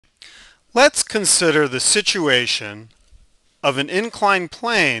Let's consider the situation of an inclined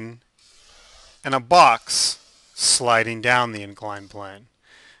plane and a box sliding down the inclined plane.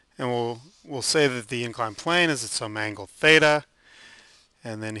 And we'll say that the inclined plane is at some angle theta,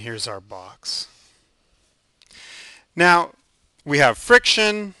 and then here's our box. Now, we have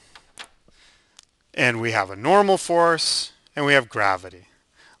friction, and we have a normal force, and we have gravity.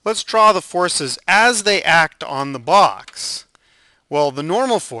 Let's draw the forces as they act on the box. Well, the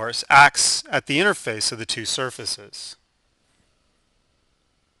normal force acts at the interface of the two surfaces.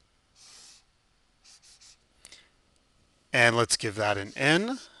 And let's give that an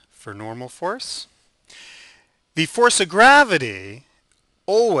N for normal force. The force of gravity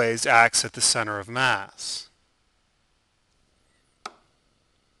always acts at the center of mass.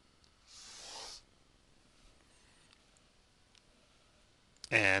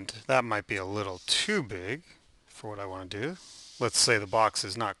 And that might be a little too big for what I want to do. Let's say the box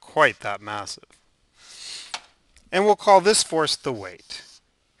is not quite that massive. And we'll call this force the weight.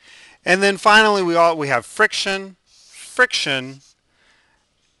 And then finally we have friction. Friction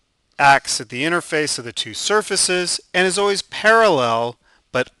acts at the interface of the two surfaces and is always parallel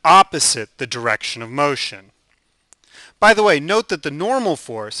but opposite the direction of motion. By the way, note that the normal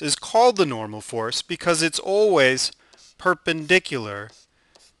force is called the normal force because it's always perpendicular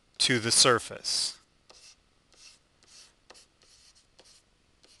to the surface.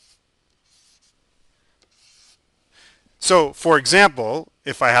 So, for example,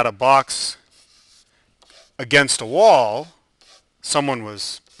 if I had a box against a wall, someone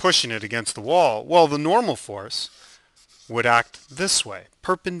was pushing it against the wall, well, the normal force would act this way,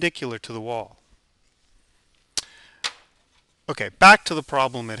 perpendicular to the wall. Okay, back to the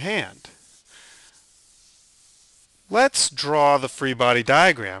problem at hand. Let's draw the free body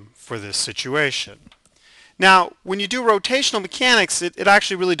diagram for this situation. Now, when you do rotational mechanics, it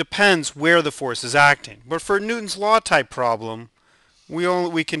actually really depends where the force is acting. But for a Newton's law type problem,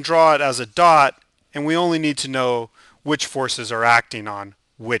 we can draw it as a dot, and we only need to know which forces are acting on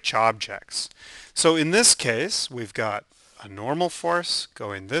which objects. So in this case, we've got a normal force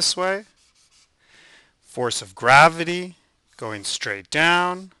going this way, force of gravity going straight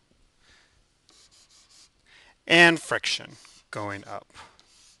down, and friction going up.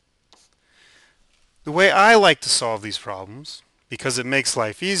 The way I like to solve these problems, because it makes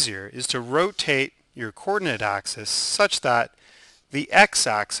life easier, is to rotate your coordinate axis such that the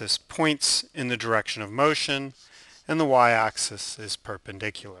x-axis points in the direction of motion and the y-axis is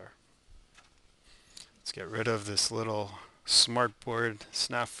perpendicular. Let's get rid of this little smartboard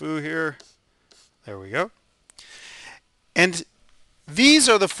snafu here. There we go. And these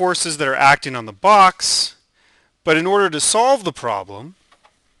are the forces that are acting on the box, but in order to solve the problem,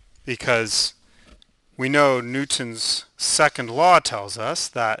 because we know Newton's second law tells us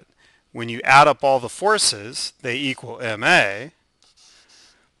that when you add up all the forces, they equal ma.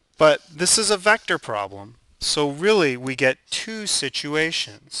 But this is a vector problem, so really we get two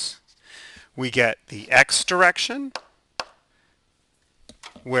situations. We get the x direction,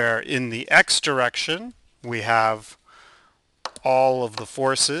 where in the x direction we have all of the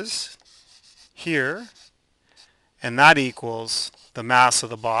forces here, and that equals the mass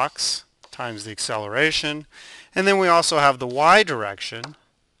of the box times the acceleration. And then we also have the y direction,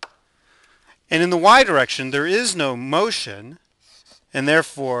 and in the y direction there is no motion, and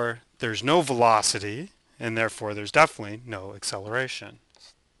therefore there's no velocity, and therefore there's definitely no acceleration.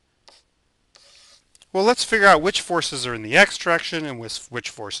 Well, let's figure out which forces are in the x direction and which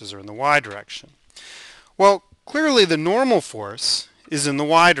forces are in the y direction. Well, clearly the normal force is in the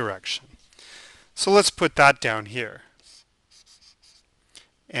y direction. So let's put that down here.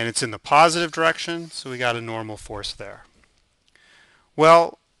 And it's in the positive direction, so we got a normal force there.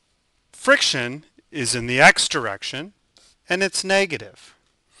 Well, friction is in the x direction, and it's negative.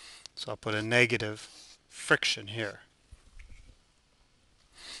 So I'll put a negative friction here.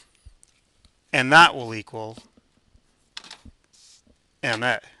 And that will equal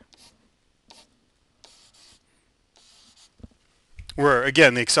ma. Where,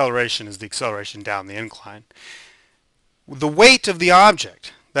 again, the acceleration is the acceleration down the incline. The weight of the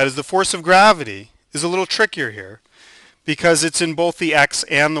object, that is the force of gravity, is a little trickier here because it's in both the x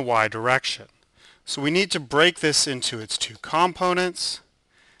and the y direction. So we need to break this into its two components.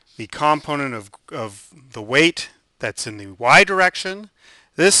 The component of the weight that's in the y direction,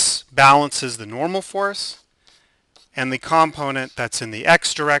 this balances the normal force, and the component that's in the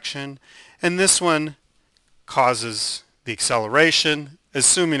x direction, and this one causes the acceleration,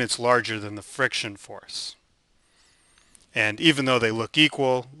 assuming it's larger than the friction force. And even though they look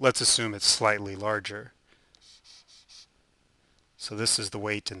equal, let's assume it's slightly larger. So this is the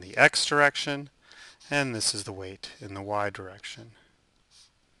weight in the x direction, and this is the weight in the y direction.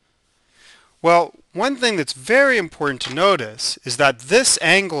 Well, one thing that's very important to notice is that this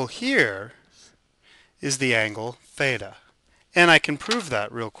angle here is the angle theta. And I can prove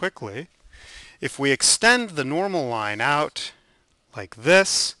that real quickly. If we extend the normal line out like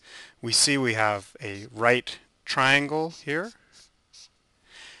this, we see we have a right triangle here.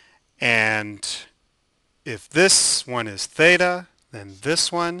 And if this one is theta, then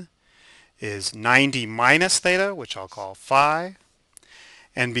this one is 90 minus theta, which I'll call phi.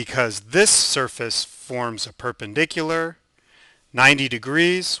 And because this surface forms a perpendicular 90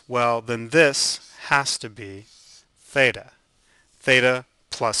 degrees, well, then this has to be theta. Theta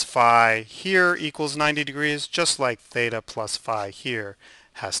plus phi here equals 90 degrees, just like theta plus phi here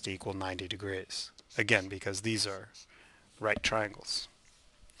has to equal 90 degrees. Again, because these are right triangles.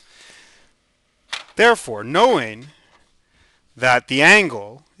 Therefore, knowing that the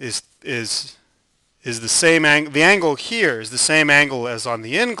angle is the same angle, the angle here is the same angle as on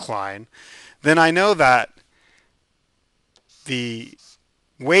the incline, then I know that the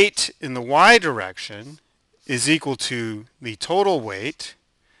weight in the y direction is equal to the total weight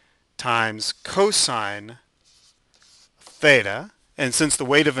times cosine theta. And since the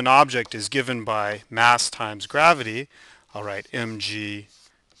weight of an object is given by mass times gravity, I'll write mg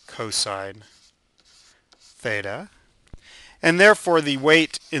cosine theta. And therefore the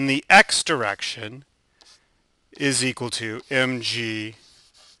weight in the x direction is equal to mg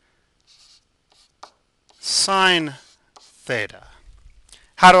sine theta.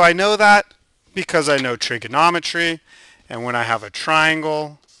 How do I know that? Because I know trigonometry, and when I have a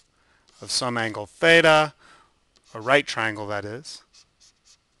triangle of some angle theta, a right triangle that is,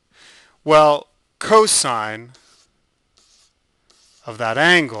 well, cosine of that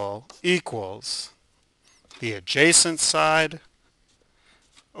angle equals the adjacent side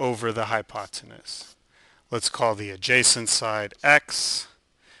over the hypotenuse. Let's call the adjacent side x,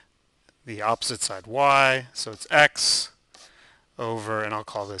 the opposite side y, so it's x over, and I'll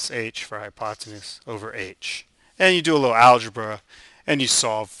call this h for hypotenuse, over h. And you do a little algebra, and you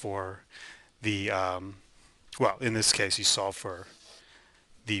solve for the, well, in this case, you solve for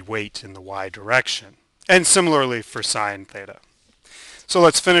the weight in the y direction. And similarly for sine theta. So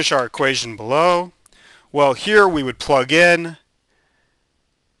let's finish our equation below. Well, here we would plug in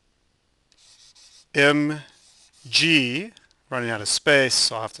mg, running out of space,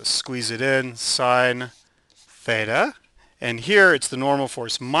 so I'll have to squeeze it in, sine theta. And here it's the normal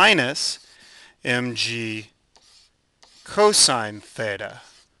force minus mg cosine theta.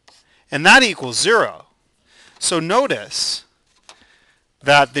 And that equals 0. So notice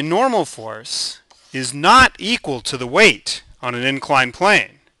that the normal force is not equal to the weight on an inclined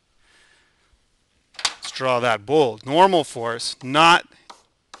plane. Let's draw that bold. Normal force not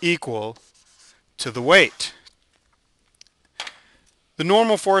equal to the weight. The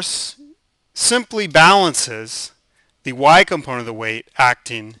normal force simply balances the y component of the weight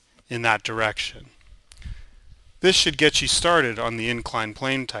acting in that direction. This should get you started on the inclined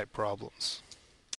plane type problems.